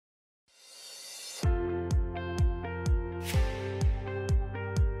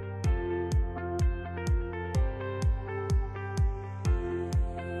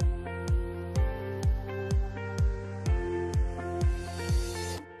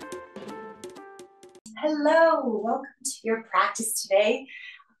Hello, welcome to your practice today.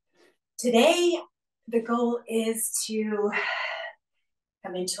 Today, the goal is to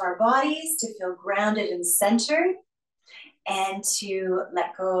come into our bodies, to feel grounded and centered, and to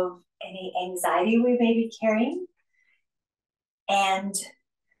let go of any anxiety we may be carrying, and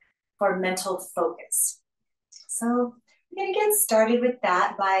for mental focus. So we're going to get started with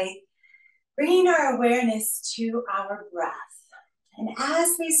that by bringing our awareness to our breath. And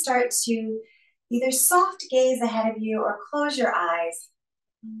as we start to either soft gaze ahead of you or close your eyes,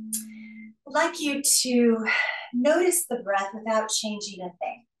 I'd like you to notice the breath without changing a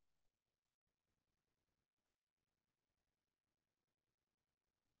thing.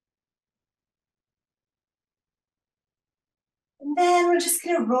 And then we're just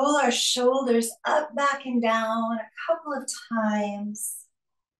going to roll our shoulders up, back, and down a couple of times.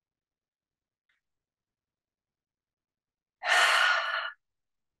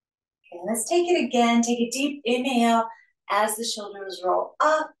 Okay, let's take it again. Take a deep inhale as the shoulders roll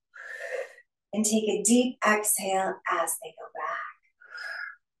up, and take a deep exhale as they go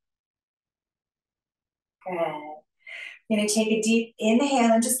back. Good. You're going to take a deep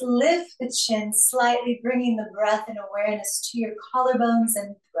inhale and just lift the chin slightly, bringing the breath and awareness to your collarbones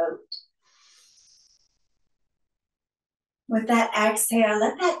and throat. With that exhale,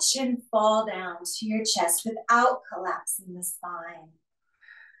 let that chin fall down to your chest without collapsing the spine.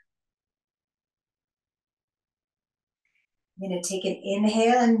 I'm going to take an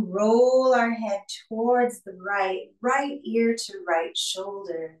inhale and roll our head towards the right ear to right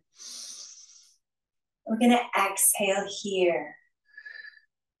shoulder. We're going to exhale here.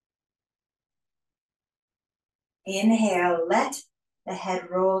 Inhale, let the head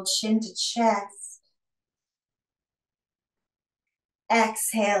roll chin to chest.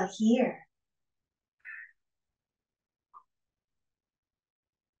 Exhale here.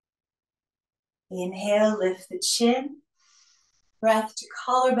 Inhale, lift the chin. Breath to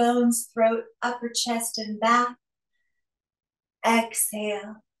collarbones, throat, upper chest, and back.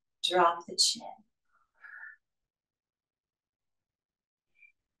 Exhale, drop the chin.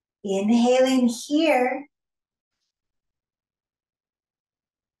 Inhale in here.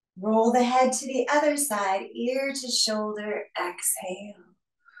 Roll the head to the other side, ear to shoulder, exhale.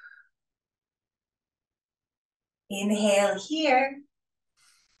 Inhale here.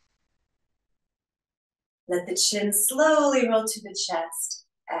 Let the chin slowly roll to the chest,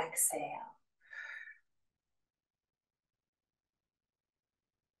 exhale.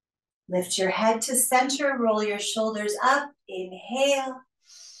 Lift your head to center, roll your shoulders up, inhale.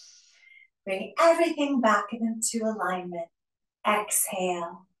 Bring everything back into alignment,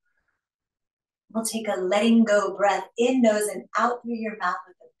 exhale. We'll take a letting go breath in nose and out through your mouth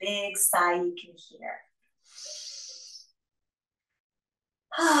with a big sigh you can hear.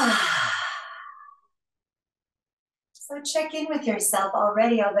 So check in with yourself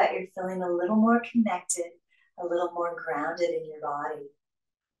already. I'll bet you're feeling a little more connected, a little more grounded in your body.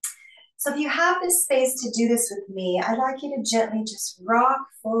 So if you have the space to do this with me, I'd like you to gently just rock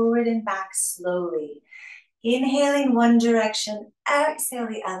forward and back slowly. Inhaling one direction, exhale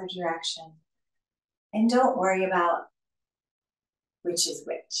the other direction. And don't worry about which is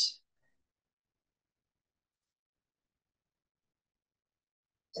which.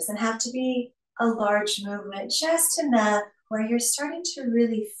 Doesn't have to be a large movement, just enough where you're starting to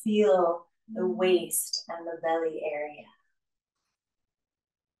really feel the waist and the belly area.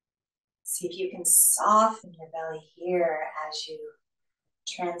 See if you can soften your belly here as you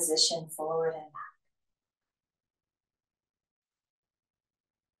transition forward and back.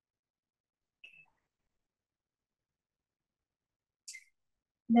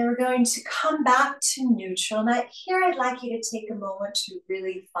 Then we're going to come back to neutral. Now here I'd like you to take a moment to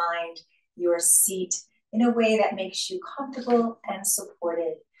really find your seat in a way that makes you comfortable and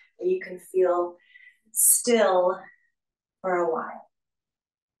supported, where you can feel still for a while.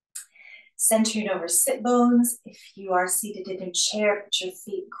 Centering over sit bones. If you are seated in a chair, put your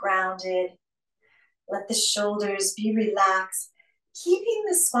feet grounded. Let the shoulders be relaxed, keeping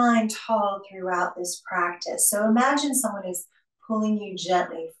the spine tall throughout this practice. So imagine someone is pulling you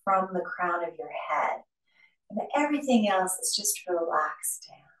gently from the crown of your head, and everything else is just relaxed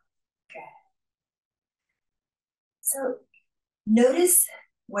down. Good. So notice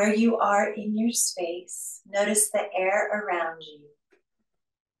where you are in your space. Notice the air around you.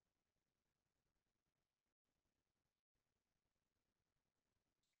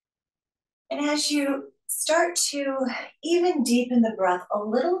 And as you start to even deepen the breath a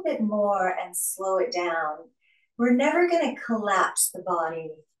little bit more and slow it down, we're never going to collapse the body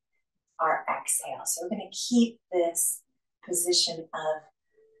with our exhale. So we're going to keep this position of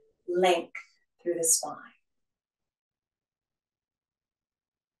length through the spine.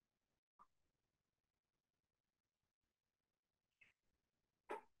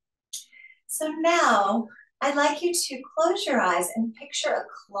 So now I'd like you to close your eyes and picture a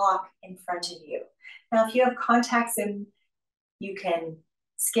clock in front of you. Now, if you have contacts in, you can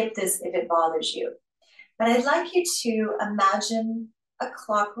skip this if it bothers you. But I'd like you to imagine a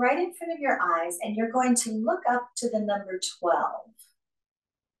clock right in front of your eyes, and you're going to look up to the number 12.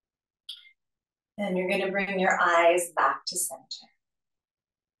 And you're going to bring your eyes back to center.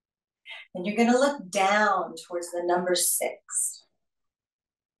 And you're going to look down towards the number 6.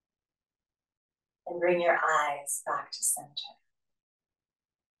 And bring your eyes back to center.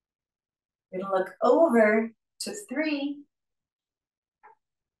 You're going to look over to 3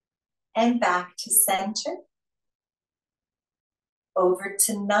 and back to center. Over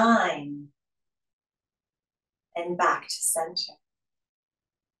to 9 and back to center.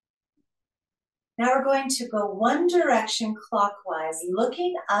 Now we're going to go one direction clockwise,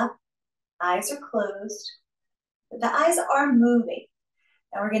 looking up. Eyes are closed, but the eyes are moving.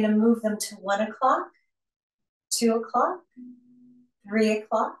 Now we're going to move them to 1 o'clock, 2 o'clock, 3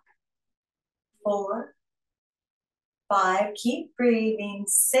 o'clock, 4, 5, keep breathing,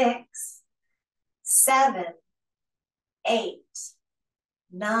 6, 7, 8,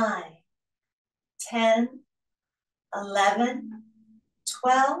 9, 10, 11,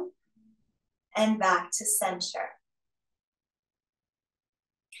 12, and back to center.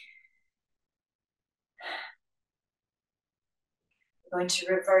 We're going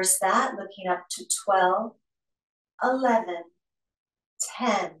to reverse that, looking up to 12, 11,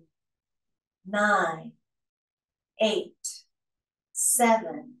 10, 9, 8,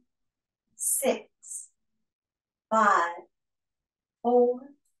 7, 6, 5, 4,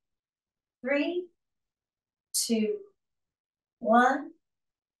 3, 2, 1,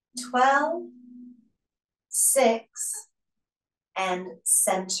 12, 6, and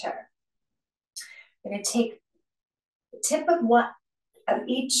center. I'm going to take the tip of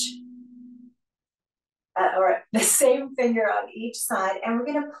each, or the same finger on each side, and we're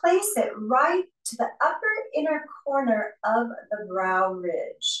going to place it right to the upper inner corner of the brow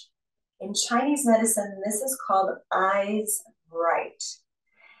ridge. In Chinese medicine, this is called eyes bright.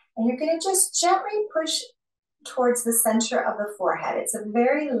 And you're going to just gently push towards the center of the forehead. It's a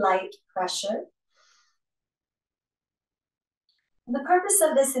very light pressure. And the purpose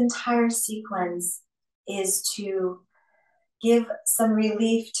of this entire sequence is to give some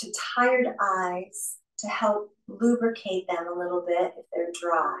relief to tired eyes, to help lubricate them a little bit if they're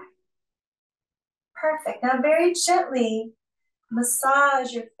dry. Perfect. Now very gently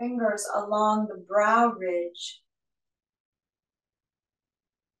massage your fingers along the brow ridge.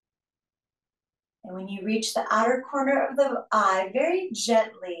 And when you reach the outer corner of the eye, very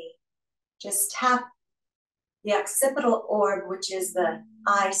gently just tap the occipital orb, which is the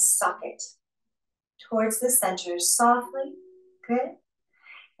eye socket, towards the center softly. Good.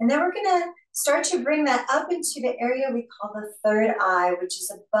 And then we're going to start to bring that up into the area we call the third eye, which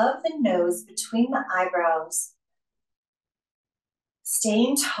is above the nose, between the eyebrows.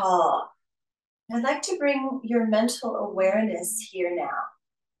 Staying tall. I'd like to bring your mental awareness here now.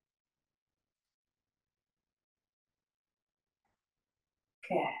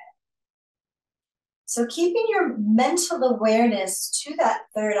 Good. So keeping your mental awareness to that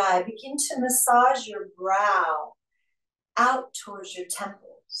third eye, begin to massage your brow out towards your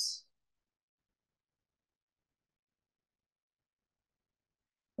temples.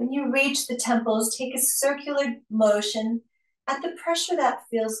 When you reach the temples, take a circular motion at the pressure that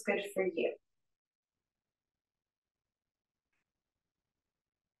feels good for you.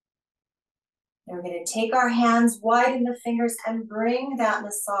 And we're going to take our hands, widen the fingers, and bring that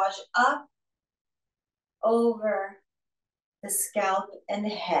massage up over the scalp and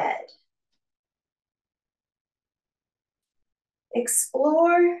head.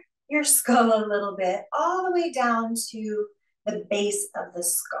 Explore your skull a little bit, all the way down to the base of the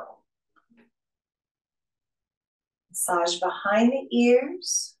skull. Massage behind the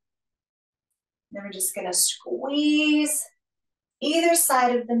ears. Then we're just going to squeeze either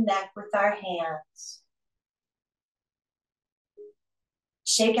side of the neck with our hands.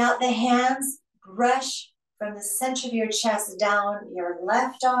 Shake out the hands, brush from the center of your chest down your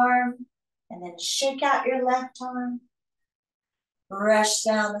left arm, and then shake out your left arm. Brush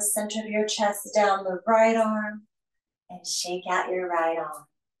down the center of your chest down the right arm, and shake out your right arm.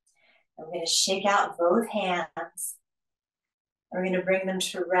 And we're going to shake out both hands. We're going to bring them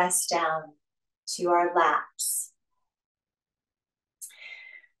to rest down to our laps.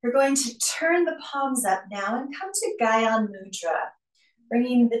 We're going to turn the palms up now and come to Gyan Mudra,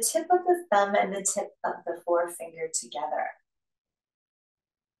 bringing the tip of the thumb and the tip of the forefinger together.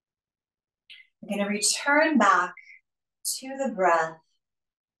 We're going to return back to the breath.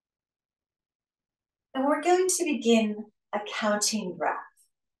 And we're going to begin a counting breath.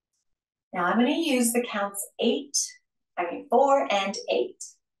 Now I'm going to use the counts 4 and 8.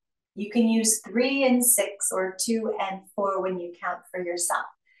 You can use 3 and 6 or 2 and 4 when you count for yourself.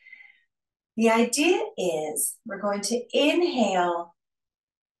 The idea is we're going to inhale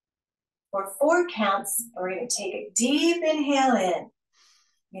for 4 counts. We're going to take a deep inhale in.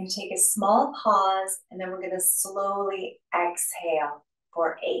 We're going to take a small pause, and then we're going to slowly exhale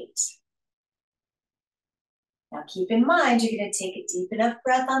for 8. Now keep in mind, you're going to take a deep enough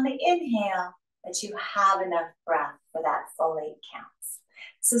breath on the inhale that you have enough breath for that full 8 counts.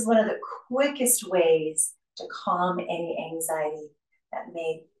 This is one of the quickest ways to calm any anxiety that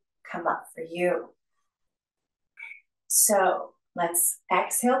may come up for you. So let's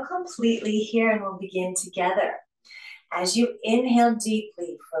exhale completely here, and we'll begin together. As you inhale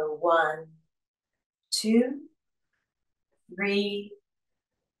deeply for 1, 2, 3,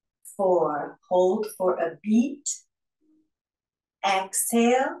 4. Hold for a beat.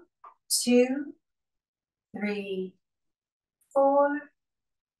 Exhale, 2, 3, 4,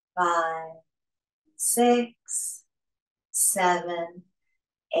 5, 6, 7,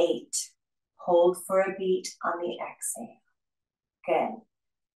 8. Hold for a beat on the exhale. Good.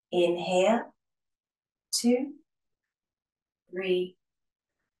 Inhale, 2, 3,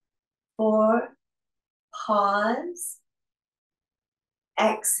 4. Pause.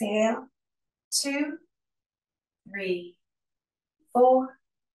 Exhale, 2, 3, 4,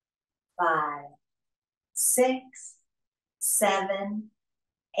 5, 6, 7,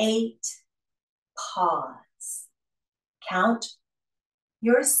 8. Pause. Count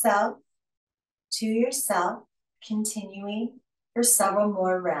yourself to yourself, continuing for several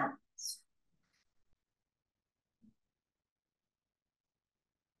more rounds.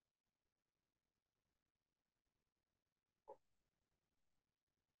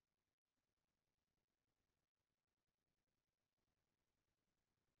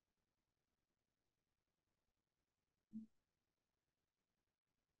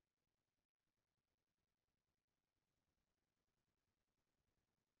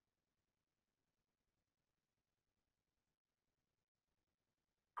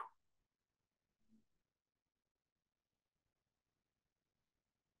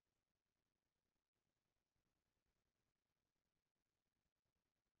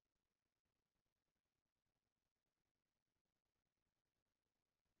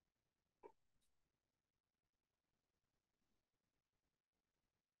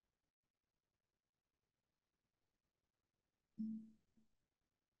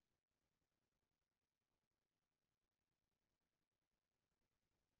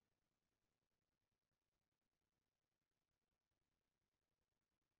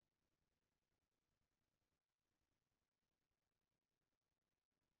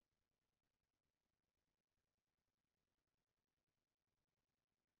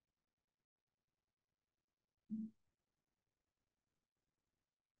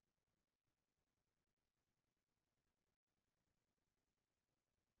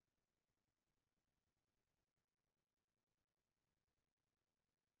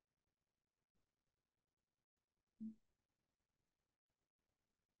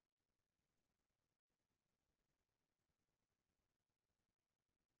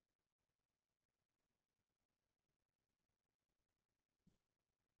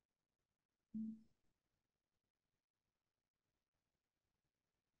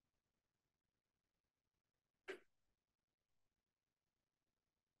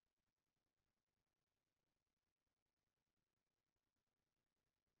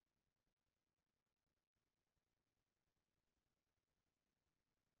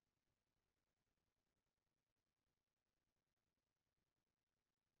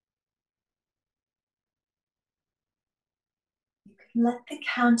 You can let the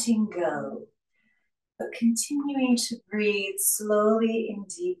counting go, but continuing to breathe slowly and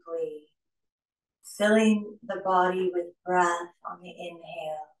deeply, filling the body with breath on the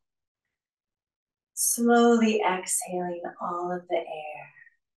inhale, slowly exhaling all of the air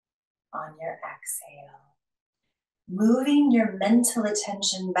on your exhale. Moving your mental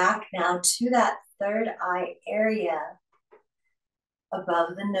attention back now to that third eye area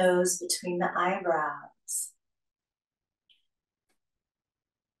above the nose, between the eyebrows.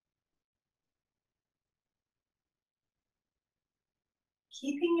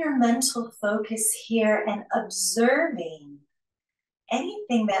 Keeping your mental focus here and observing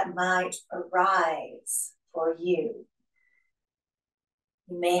anything that might arise for you.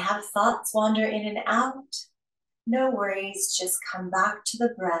 You may have thoughts wander in and out. No worries, just come back to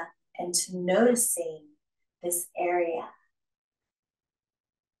the breath and to noticing this area.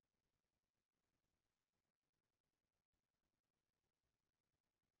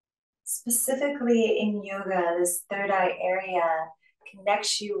 Specifically in yoga, this third eye area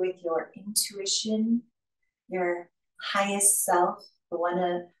connects you with your intuition, your highest self, the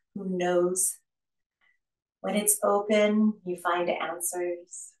one who knows. When it's open, you find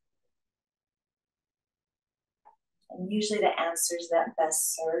answers. And usually the answers that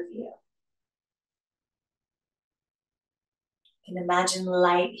best serve you. You can imagine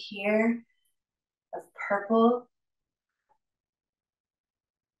light here of purple.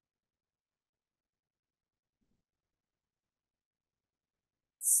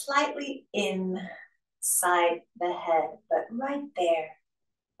 Slightly inside the head, but right there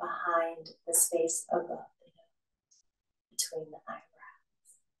behind the space above the nose, between the eyebrows.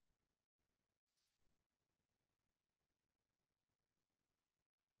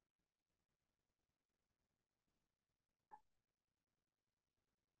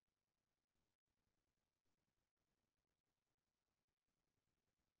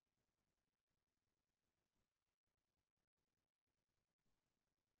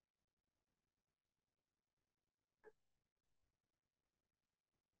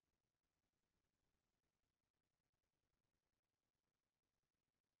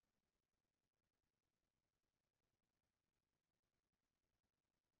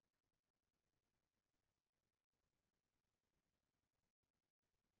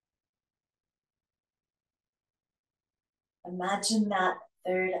 Imagine that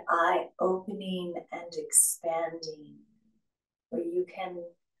third eye opening and expanding, where you can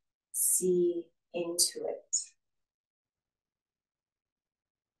see into it.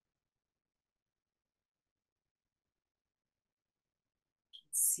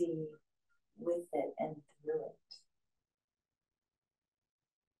 See with it and through it.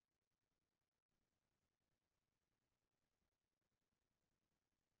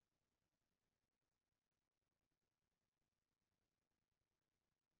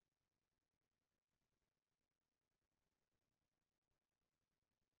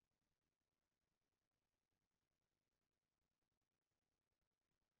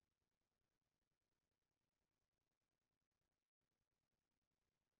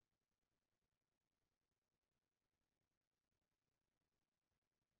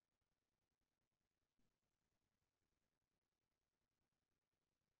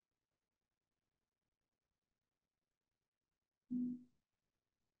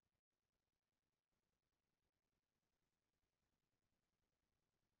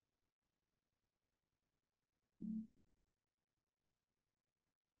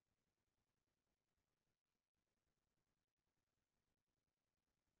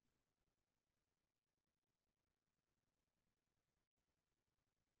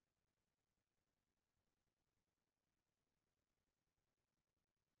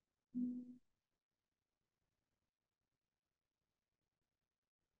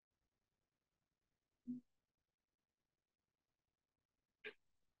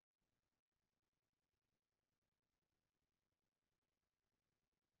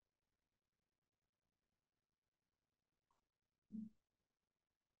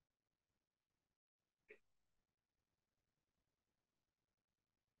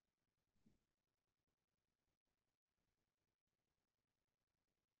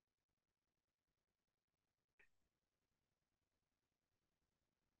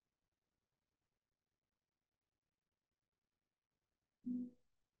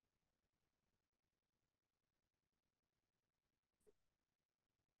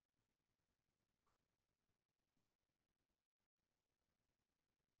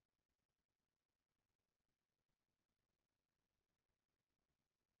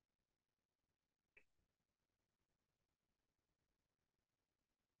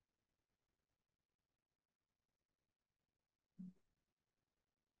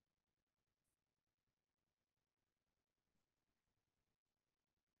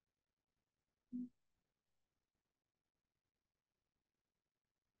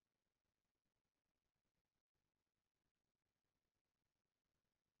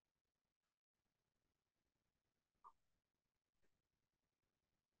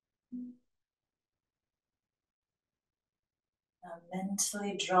 Now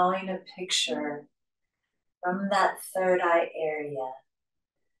mentally drawing a picture from that third eye area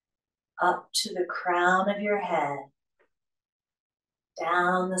up to the crown of your head,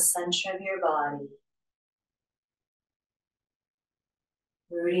 down the center of your body,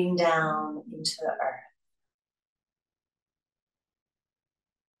 rooting down into the earth.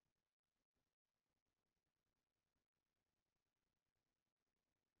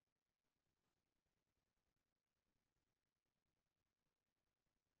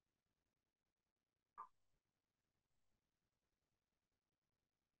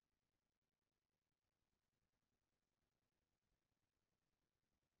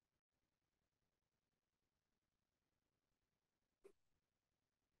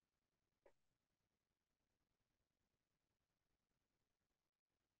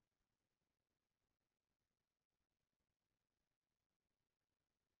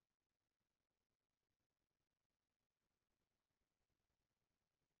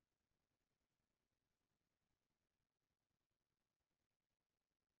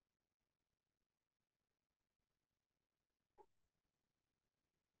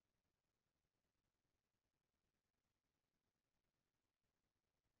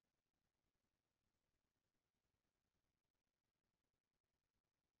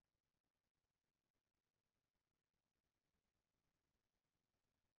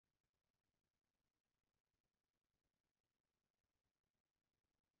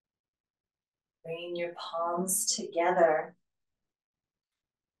 Bring your palms together.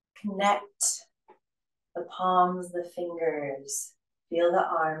 Connect the palms, the fingers. Feel the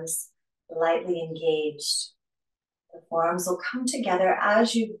arms lightly engaged. The forearms will come together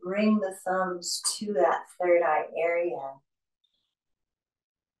as you bring the thumbs to that third eye area.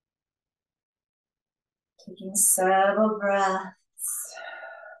 Taking several breaths.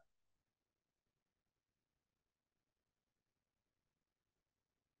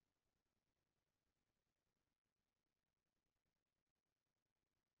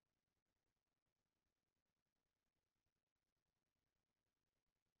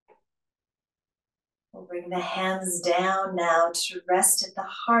 We'll bring the hands down now to rest at the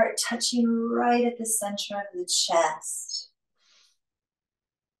heart, touching right at the center of the chest.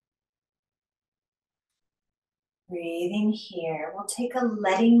 Breathing here. We'll take a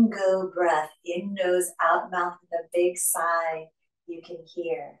letting go breath. In nose, out mouth with a big sigh you can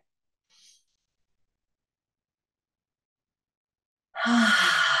hear.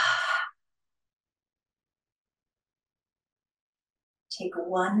 Take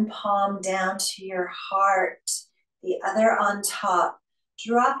one palm down to your heart, the other on top,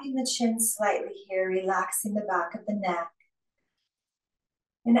 dropping the chin slightly here, relaxing the back of the neck.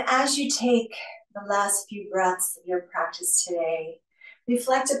 And as you take the last few breaths of your practice today,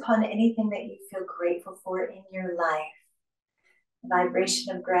 reflect upon anything that you feel grateful for in your life. The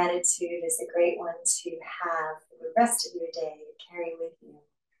vibration of gratitude is a great one to have for the rest of your day to carry with you.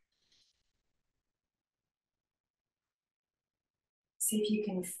 See if you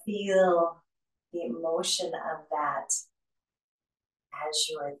can feel the emotion of that as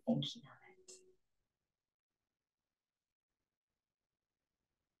you are thinking of it.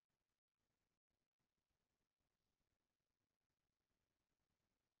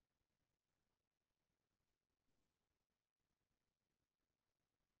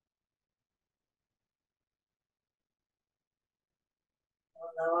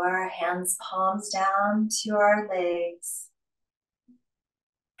 We'll lower our hands, palms down to our legs.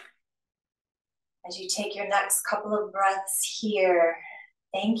 As you take your next couple of breaths here,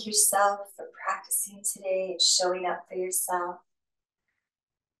 thank yourself for practicing today and showing up for yourself.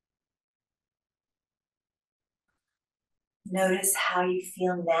 Notice how you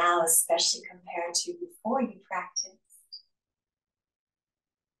feel now, especially compared to before you practiced.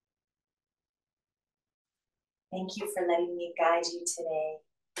 Thank you for letting me guide you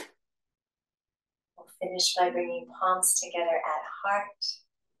today. We'll finish by bringing palms together at heart.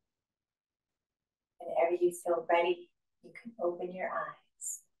 Whenever you feel ready, you can open your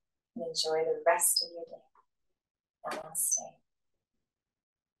eyes and enjoy the rest of your day. Namaste.